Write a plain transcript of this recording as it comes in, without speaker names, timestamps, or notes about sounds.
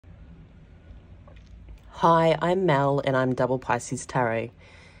Hi, I'm Mel and I'm Double Pisces Tarot,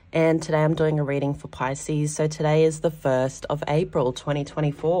 and today I'm doing a reading for Pisces. So today is the 1st of April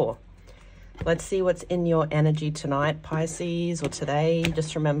 2024. Let's see what's in your energy tonight, Pisces, or today.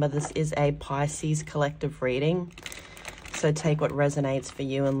 Just remember, this is a Pisces collective reading, so take what resonates for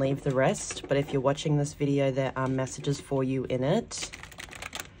you and leave the rest. But if you're watching this video, there are messages for you in it.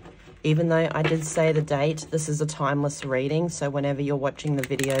 Even though I did say the date, this is a timeless reading, so whenever you're watching the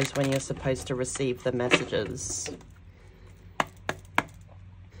videos, when you're supposed to receive the messages.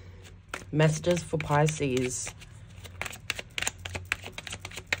 Messages for Pisces.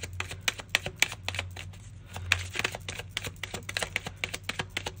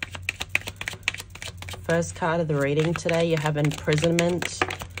 First card of the reading today, you have imprisonment.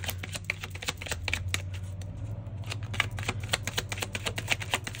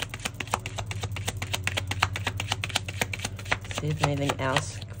 See if anything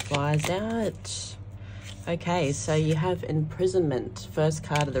else flies out. Okay, so you have imprisonment, first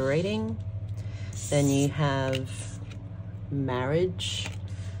card of the reading. Then you have marriage.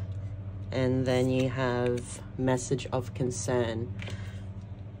 And then you have message of concern.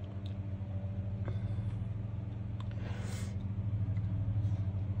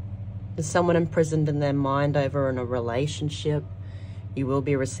 There's someone imprisoned in their mind over in a relationship. You will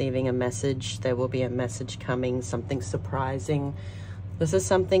be receiving a message. There will be a message coming, something surprising. This is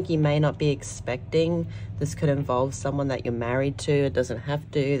something you may not be expecting. This could involve someone that you're married to. It doesn't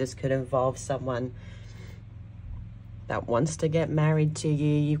have to. This could involve someone that wants to get married to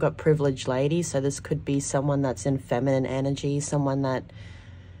you. You've got privileged ladies, so this could be someone that's in feminine energy, someone that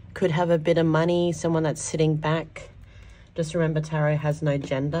could have a bit of money, someone that's sitting back. Just remember, tarot has no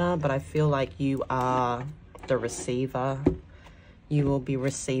gender, but I feel like you are the receiver. You will be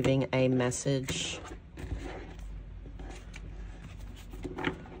receiving a message.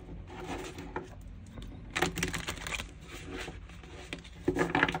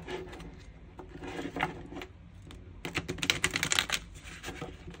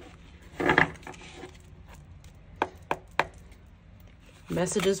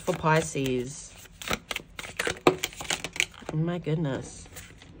 Messages for Pisces. Oh my goodness.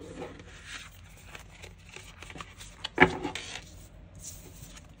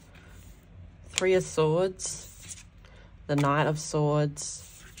 Three of Swords, the Knight of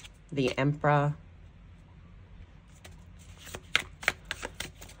Swords, the Emperor,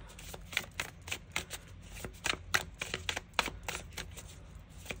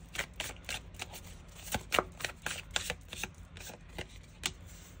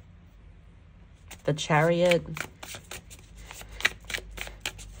 the Chariot,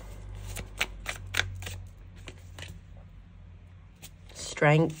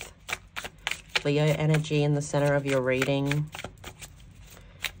 Strength, Leo energy in the center of your reading.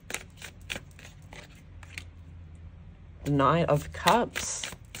 The Knight of Cups.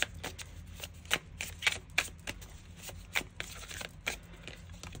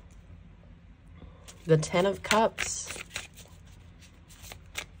 The Ten of Cups.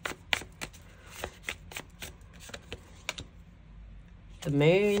 The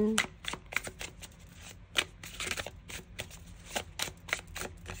Moon.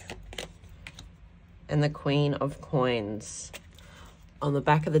 And the Queen of Coins. On the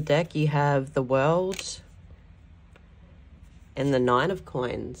back of the deck, you have the World and the Nine of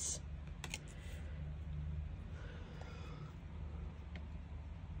Coins.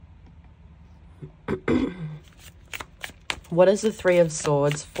 What is the Three of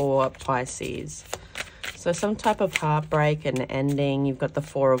Swords for Pisces? So some type of heartbreak and ending. You've got the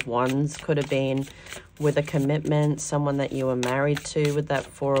Four of Wands. Could have been with a commitment, someone that you were married to with that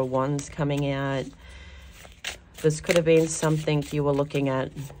Four of Wands coming out. This could have been something you were looking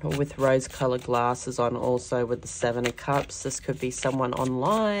at with rose-colored glasses on, also with the Seven of Cups. This could be someone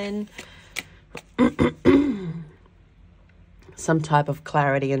online. Some type of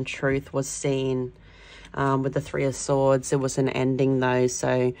clarity and truth was seen with the Three of Swords. It was an ending, though,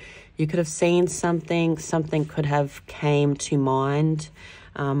 so you could have seen something. Something could have came to mind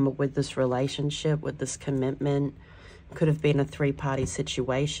with this relationship, with this commitment. Could have been a three-party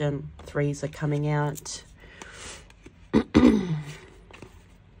situation. Threes are coming out.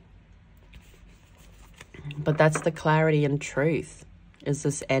 But that's the clarity and truth. Is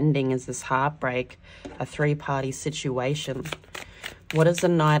this ending? Is this heartbreak? A three-party situation? What is the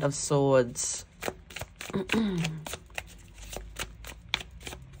Knight of Swords?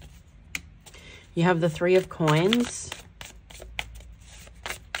 You have the Three of Coins.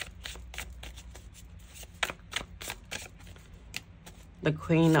 The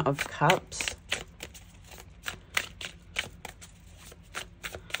Queen of Cups.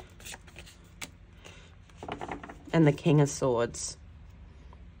 and the King of Swords.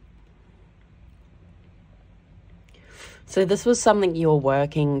 So this was something you were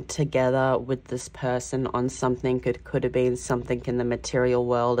working together with this person on something. It could have been something in the material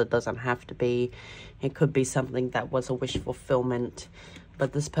world. It doesn't have to be. It could be something that was a wish fulfillment.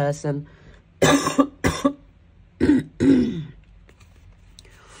 But this person will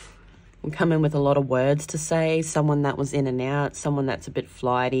come in with a lot of words to say. Someone that was in and out. Someone that's a bit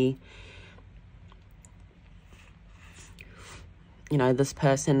flighty. You know, this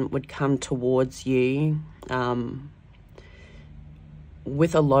person would come towards you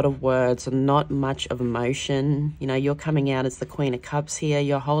with a lot of words and not much of emotion. You know, you're coming out as the Queen of Cups here.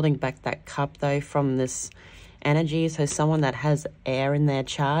 You're holding back that cup, though, from this energy. So someone that has air in their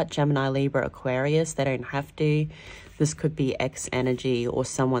chart, Gemini, Libra, Aquarius, they don't have to. This could be X energy or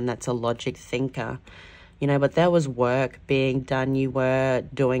someone that's a logic thinker. You know, but there was work being done. You were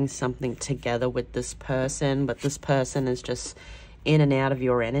doing something together with this person, but this person is just in and out of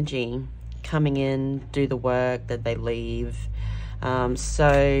your energy. Coming in, do the work, that they leave.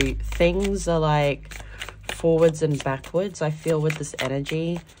 So things are like forwards and backwards, I feel, with this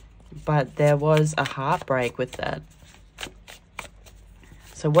energy, but there was a heartbreak with that.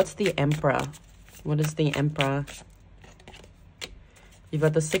 So what's the Emperor? What is the Emperor? You've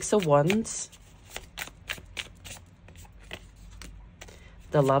got the Six of Wands,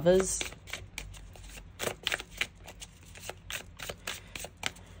 the Lovers,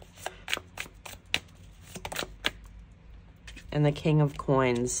 and the King of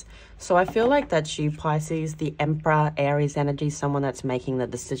Coins. So I feel like that's you, Pisces, the Emperor, Aries energy, someone that's making the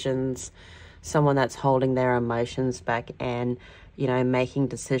decisions, someone that's holding their emotions back and, you know, making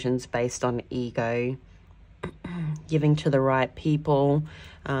decisions based on ego, giving to the right people.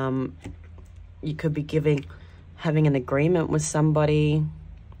 You could be having an agreement with somebody,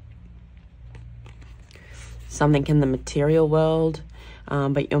 something in the material world.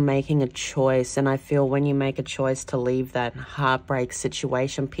 But you're making a choice, and I feel when you make a choice to leave that heartbreak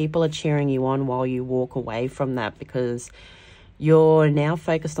situation, people are cheering you on while you walk away from that, because you're now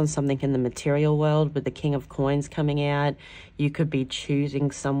focused on something in the material world with the King of Coins coming out. You could be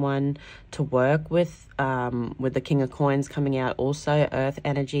choosing someone to work with the King of Coins coming out also, Earth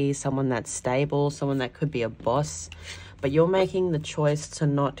energy, someone that's stable, someone that could be a boss. But you're making the choice to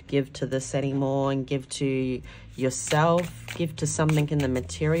not give to this anymore and give to yourself, give to something in the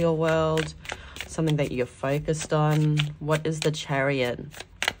material world, something that you're focused on. What is the Chariot?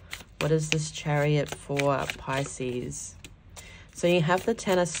 What is this Chariot for Pisces? So you have the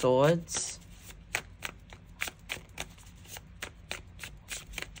Ten of Swords.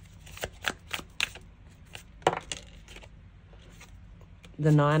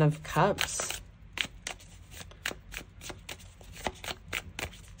 The Nine of Cups.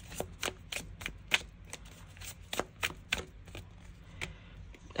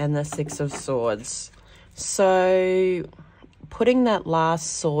 And the Six of Swords. So putting that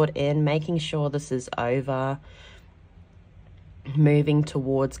last sword in, making sure this is over, moving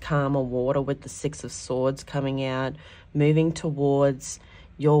towards calmer water with the Six of Swords coming out, moving towards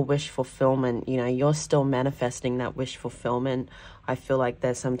your wish fulfillment. You know, you're still manifesting that wish fulfillment. I feel like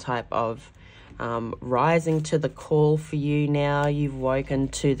there's some type of rising to the call for you now. You've woken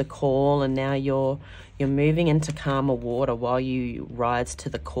to the call, and now you're moving into calmer water while you rise to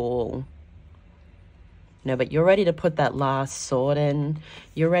the call. No, but you're ready to put that last sword in.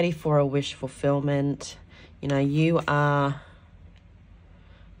 You're ready for a wish fulfillment. You know, you are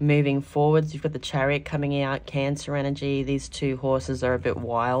moving forwards. You've got the Chariot coming out, Cancer energy. These two horses are a bit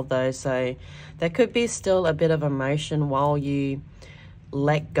wild though, so there could be still a bit of emotion while you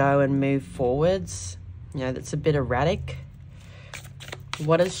let go and move forwards. You know, that's a bit erratic.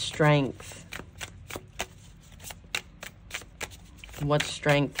 What is strength? What's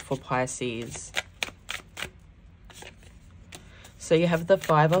strength for Pisces? So you have the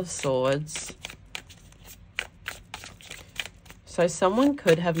Five of Swords. So someone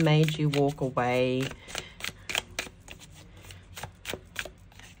could have made you walk away.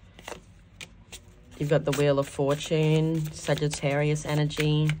 You've got the Wheel of Fortune, Sagittarius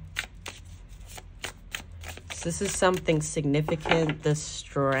energy. So this is something significant, the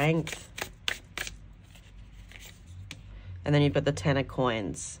Strength. And then you've got the Ten of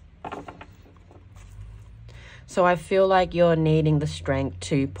Coins. So I feel like you're needing the strength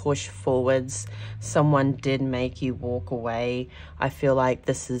to push forwards. Someone did make you walk away. I feel like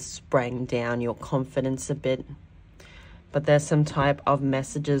this has sprang down your confidence a bit. But there's some type of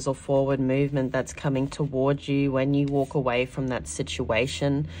messages or forward movement that's coming towards you when you walk away from that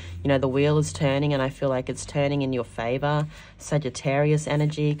situation. You know, the wheel is turning, and I feel like it's turning in your favor. Sagittarius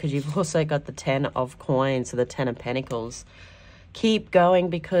energy, because you've also got the 10 of coins, so the 10 of pentacles. Keep going,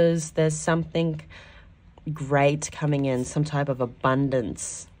 because there's something great coming in, some type of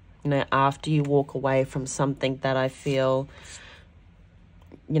abundance. You know, after you walk away from something that I feel,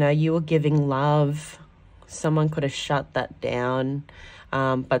 you know, you were giving love. Someone could have shut that down,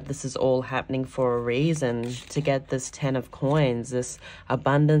 but this is all happening for a reason, to get this 10 of coins, this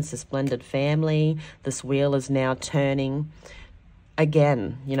abundance, this blended family. This wheel is now turning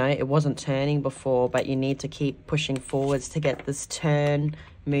again. You know, it wasn't turning before, but you need to keep pushing forwards to get this turn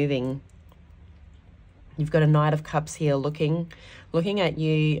moving. You've got a Knight of Cups here looking at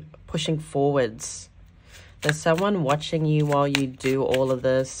you, pushing forwards. There's someone watching you while you do all of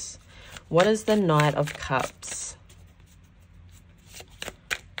this. What is the Knight of Cups?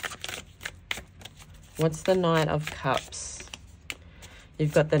 What's the Knight of Cups?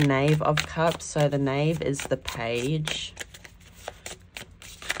 You've got the Knave of Cups. So the Knave is the Page.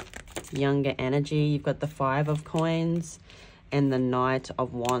 Younger energy. You've got the 5 of Coins and the Knight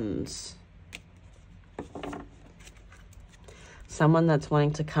of Wands. Someone that's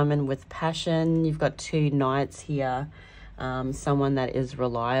wanting to come in with passion. You've got 2 Knights here. Someone that is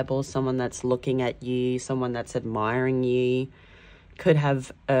reliable, someone that's looking at you, someone that's admiring you. Could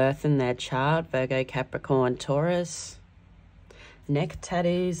have Earth in their chart, Virgo, Capricorn, Taurus. Neck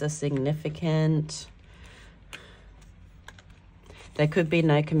tattoos are significant. There could be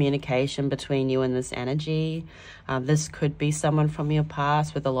no communication between you and this energy. This could be someone from your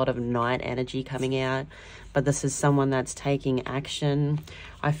past with a lot of Knight energy coming out. But this is someone that's taking action.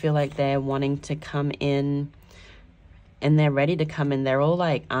 I feel like they're wanting to come in. And they're ready to come in. They're all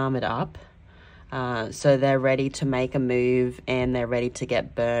like armored up. So they're ready to make a move, and they're ready to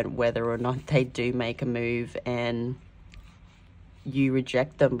get burnt whether or not they do make a move and you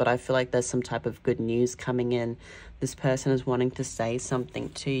reject them. But I feel like there's some type of good news coming in. This person is wanting to say something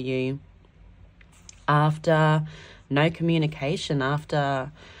to you. After no communication,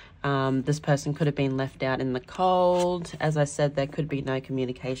 after this person could have been left out in the cold. As I said, there could be no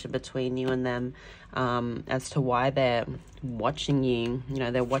communication between you and them as to why they're watching you. You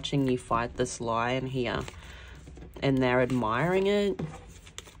know, they're watching you fight this lion here, and they're admiring it.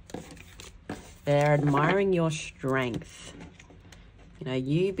 They're admiring your strength. You know,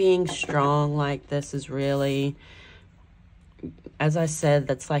 you being strong like this is really, as I said,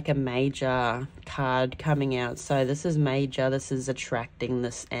 that's like a major card coming out. So this is major. This is attracting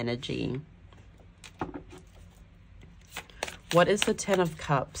this energy. What is the 10 of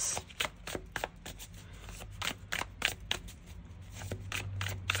Cups?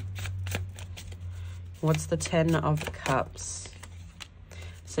 What's the 10 of Cups?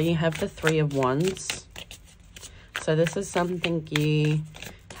 So you have the 3 of Wands. So this is something you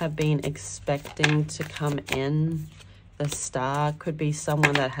have been expecting to come in. The Star could be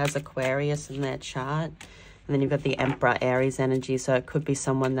someone that has Aquarius in their chart. And then you've got the Emperor, Aries energy. So it could be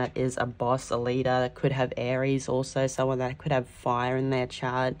someone that is a boss, a leader. That could have Aries also. Someone that could have fire in their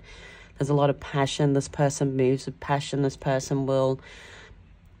chart. There's a lot of passion. This person moves with passion. This person will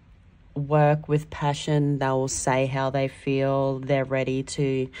work with passion. They will say how they feel. They're ready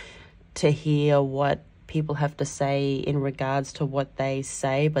to hear what people have to say in regards to what they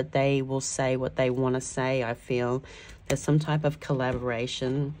say, but they will say what they want to say. I feel there's some type of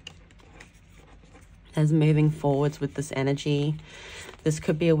collaboration as moving forwards with this energy. This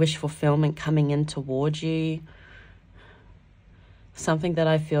could be a wish fulfillment coming in towards you. Something that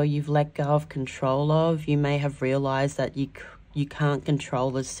I feel you've let go of control of. You may have realized that you can't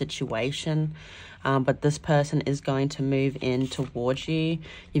control this situation, but this person is going to move in towards you.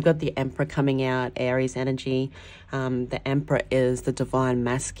 You've got the Emperor coming out, Aries energy. The Emperor is the divine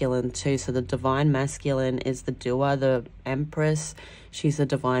masculine too. So the divine masculine is the doer. The Empress, she's the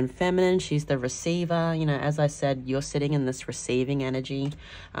divine feminine. She's the receiver. You know, as I said, you're sitting in this receiving energy.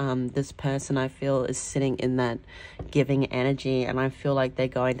 This person, I feel, is sitting in that giving energy, and I feel like they're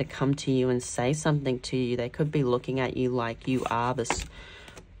going to come to you and say something to you. They could be looking at you like you are this,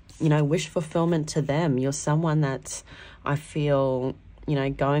 you know, wish fulfillment to them. You're someone that's, I feel, you know,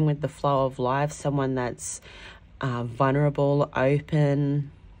 going with the flow of life, someone that's vulnerable,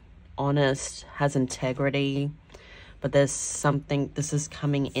 open, honest, has integrity. But there's something, this is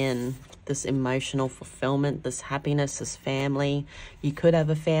coming in, this emotional fulfillment, this happiness, this family. You could have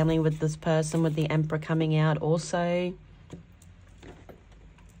a family with this person, with the Emperor coming out also.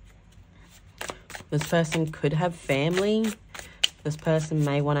 This person could have family. This person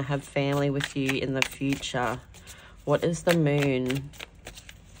may want to have family with you in the future. What is the Moon?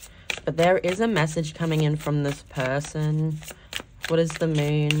 But there is a message coming in from this person. What is the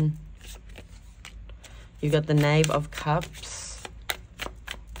Moon? You've got the Knave of Cups.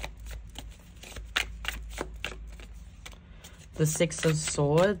 The Six of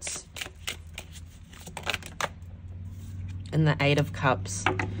Swords. And the Eight of Cups.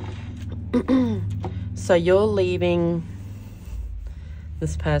 So you're leaving.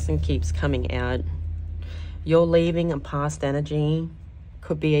 This person keeps coming out. You're leaving a past energy.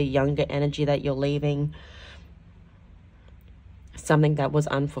 Could be a younger energy that you're leaving. Something that was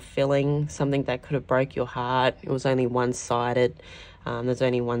unfulfilling. Something that could have broke your heart. It was only one-sided. There's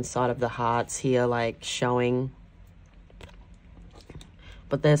only one side of the hearts here, like, showing.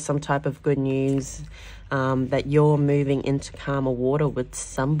 But there's some type of good news that you're moving into calmer water with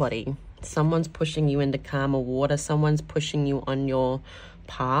somebody. Someone's pushing you into calmer water. Someone's pushing you on your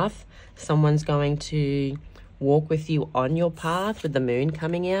path. Someone's going to walk with you on your path with the Moon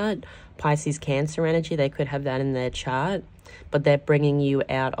coming out. Pisces, Cancer energy, they could have that in their chart. But they're bringing you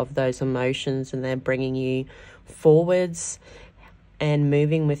out of those emotions and they're bringing you forwards and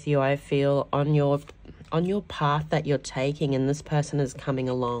moving with you, I feel, on your path that you're taking. And this person is coming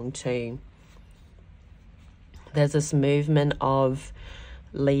along too. There's this movement of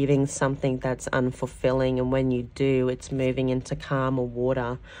leaving something that's unfulfilling, and when you do, it's moving into calmer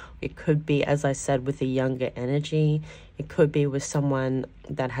water. It could be, as I said, with a younger energy. It could be with someone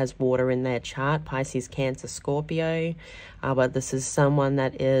that has water in their chart, Pisces, Cancer, Scorpio. But this is someone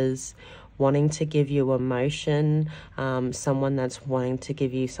that is wanting to give you emotion, someone that's wanting to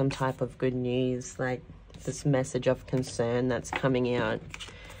give you some type of good news, like this message of concern that's coming out.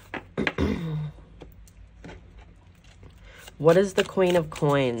 What is the Queen of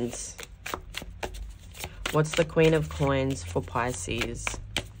Coins? What's the Queen of Coins for Pisces?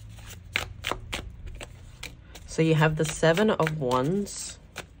 So you have the Seven of Wands.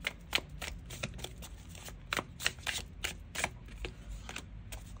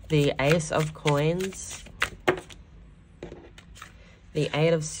 The Ace of Coins. The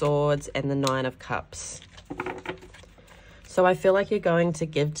Eight of Swords and the Nine of Cups. So I feel like you're going to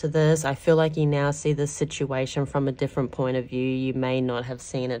give to this. I feel like you now see this situation from a different point of view. You may not have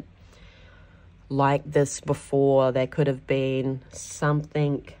seen it like this before. There could have been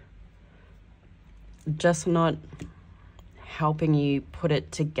something just not helping you put it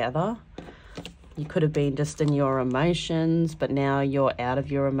together. You could have been just in your emotions, but now you're out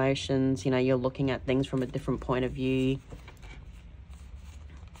of your emotions. You know, you're looking at things from a different point of view.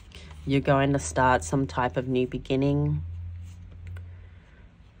 You're going to start some type of new beginning.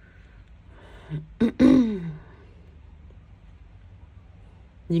 You're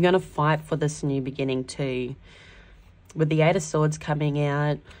going to fight for this new beginning too. With the Eight of Swords coming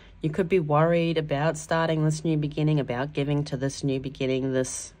out, you could be worried about starting this new beginning, about giving to this new beginning,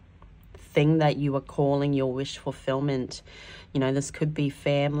 this thing that you are calling your wish fulfillment. You know, this could be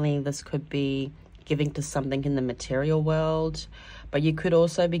family, this could be giving to something in the material world, but you could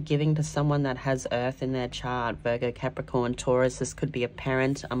also be giving to someone that has Earth in their chart, Virgo, Capricorn, Taurus. This could be a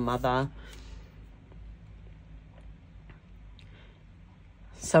parent, a mother.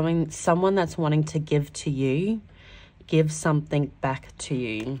 Someone that's wanting to give to you, give something back to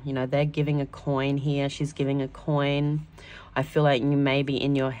you. You know, they're giving a coin here. She's giving a coin. I feel like you may be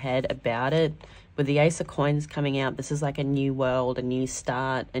in your head about it. With the Ace of Coins coming out, this is like a new world, a new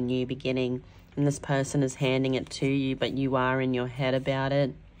start, a new beginning. And this person is handing it to you, but you are in your head about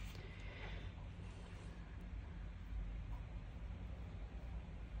it.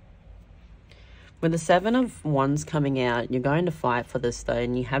 With the Seven of Wands coming out, you're going to fight for this though,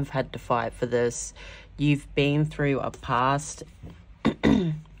 and you have had to fight for this. You've been through a past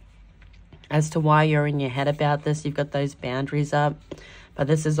as to why you're in your head about this. You've got those boundaries up, but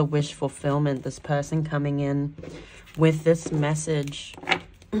this is a wish fulfillment. This person coming in with this message.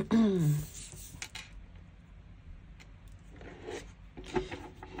 And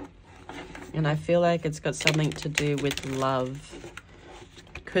I feel like it's got something to do with love.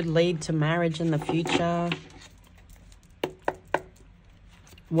 Could lead to marriage in the future.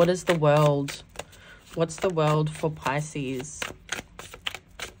 What is the world? What's the world for Pisces?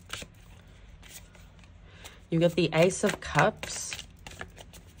 You've got the Ace of Cups.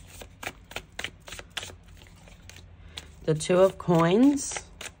 The Two of Coins.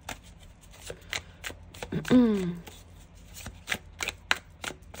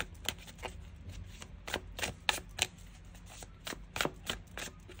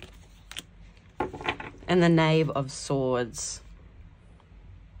 And the Knave of Swords.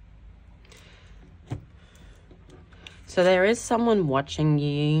 So there is someone watching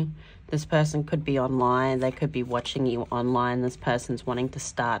you This person could be online. They could be watching you online. This person's wanting to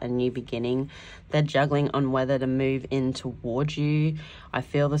start a new beginning. They're juggling on whether to move in towards you. I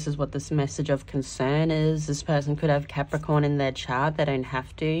feel this is what this message of concern is. This person could have Capricorn in their chart. They don't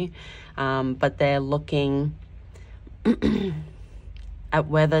have to. But they're looking at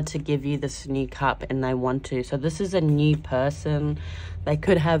whether to give you this new cup, and they want to. So this is a new person. They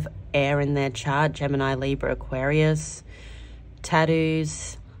could have air in their chart, Gemini, Libra, Aquarius.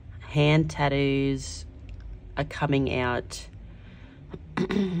 Tattoos, hand tattoos are coming out.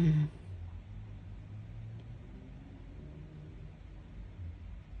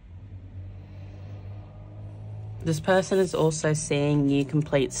 This person is also seeing new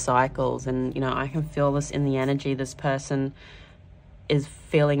complete cycles, and you know, I can feel this in the energy. This person is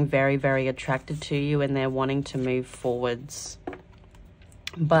feeling very, very attracted to you, and they're wanting to move forwards.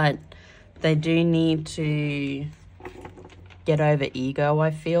 But they do need to get over ego,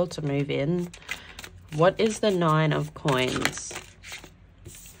 I feel, to move in. What is the Nine of Coins?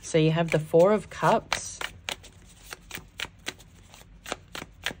 So you have the Four of Cups,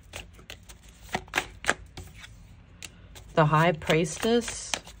 the High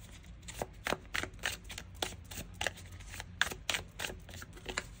Priestess,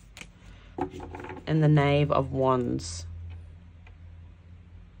 and the Knave of Wands.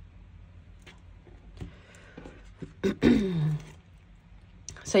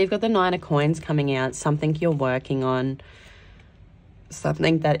 So you've got the Nine of Coins coming out, something you're working on,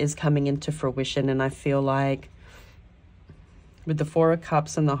 something that is coming into fruition. And I feel like with the Four of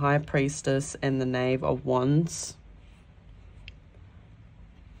Cups and the High Priestess and the Knave of Wands,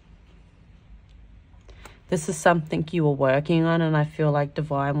 this is something you are working on, and I feel like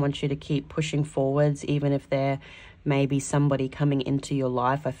Divine wants you to keep pushing forwards, even if there may be somebody coming into your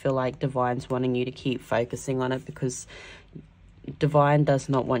life. I feel like Divine's wanting you to keep focusing on it, because Divine does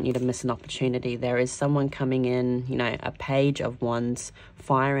not want you to miss an opportunity. There is someone coming in, you know, a Page of Wands,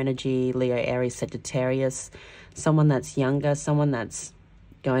 fire energy, Leo, Aries, Sagittarius, someone that's younger, someone that's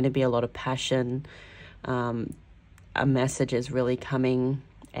going to be a lot of passion. A message is really coming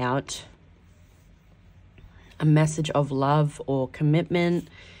out. A message of love or commitment.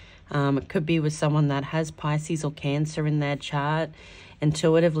 It could be with someone that has Pisces or Cancer in their chart.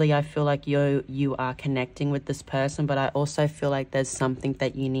 Intuitively, I feel like you are connecting with this person, but I also feel like there's something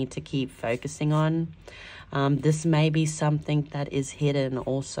that you need to keep focusing on. This may be something that is hidden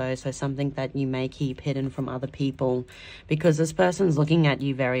also, so something that you may keep hidden from other people, because this person's looking at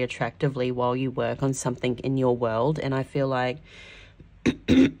you very attractively while you work on something in your world. And I feel like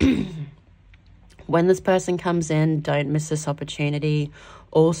when this person comes in, don't miss this opportunity.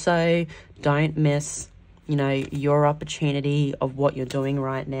 Also, don't miss, you know, your opportunity of what you're doing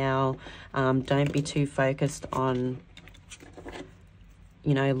right now. Don't be too focused on,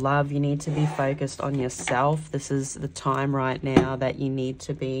 you know, love. You need to be focused on yourself. This is the time right now that you need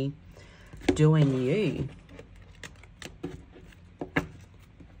to be doing you.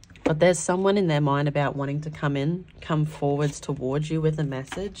 But there's someone in their mind about wanting to come forwards towards you with a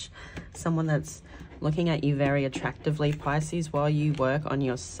message. Someone that's looking at you very attractively, Pisces, while you work on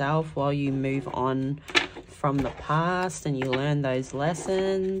yourself, while you move on from the past and you learn those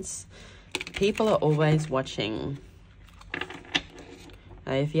lessons. People are always watching.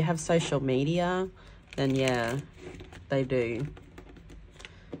 If you have social media, then yeah, they do.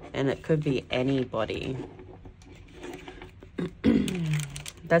 And it could be anybody.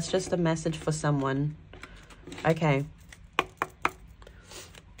 That's just a message for someone. Okay.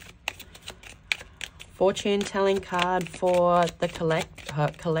 Fortune telling card for the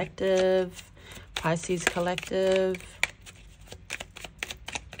collective, Pisces collective.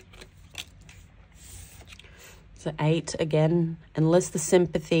 So 8 again. Enlist the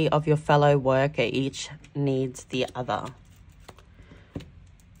sympathy of your fellow worker. Each needs the other.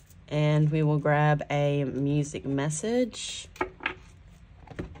 And we will grab a music message.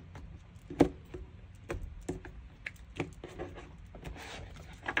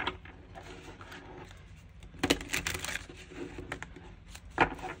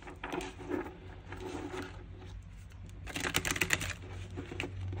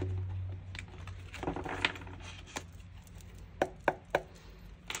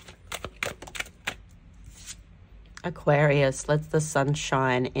 Aquarius, let the sun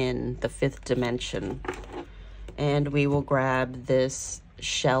shine in the 5th dimension. And we will grab this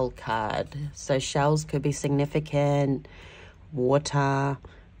shell card. So shells could be significant, water,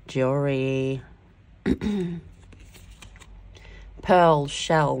 jewelry. Pearl,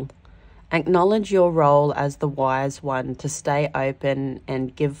 shell. Acknowledge your role as the wise one to stay open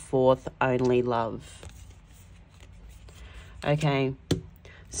and give forth only love. Okay.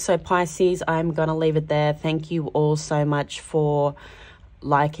 So Pisces, I'm going to leave it there. Thank you all so much for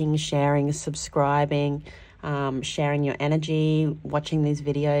liking, sharing, subscribing, sharing your energy, watching these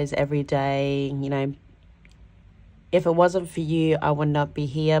videos every day. You know, if it wasn't for you, I would not be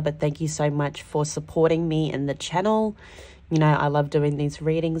here, but thank you so much for supporting me in the channel. You know, I love doing these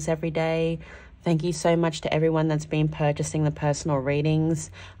readings every day. Thank you so much to everyone that's been purchasing the personal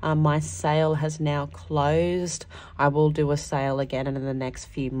readings. My sale has now closed. I will do a sale again in the next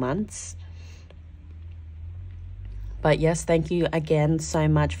few months. But yes, thank you again so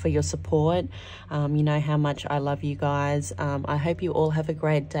much for your support. You know how much I love you guys. I hope you all have a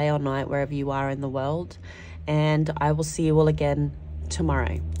great day or night wherever you are in the world. And I will see you all again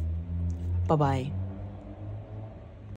tomorrow. Bye-bye.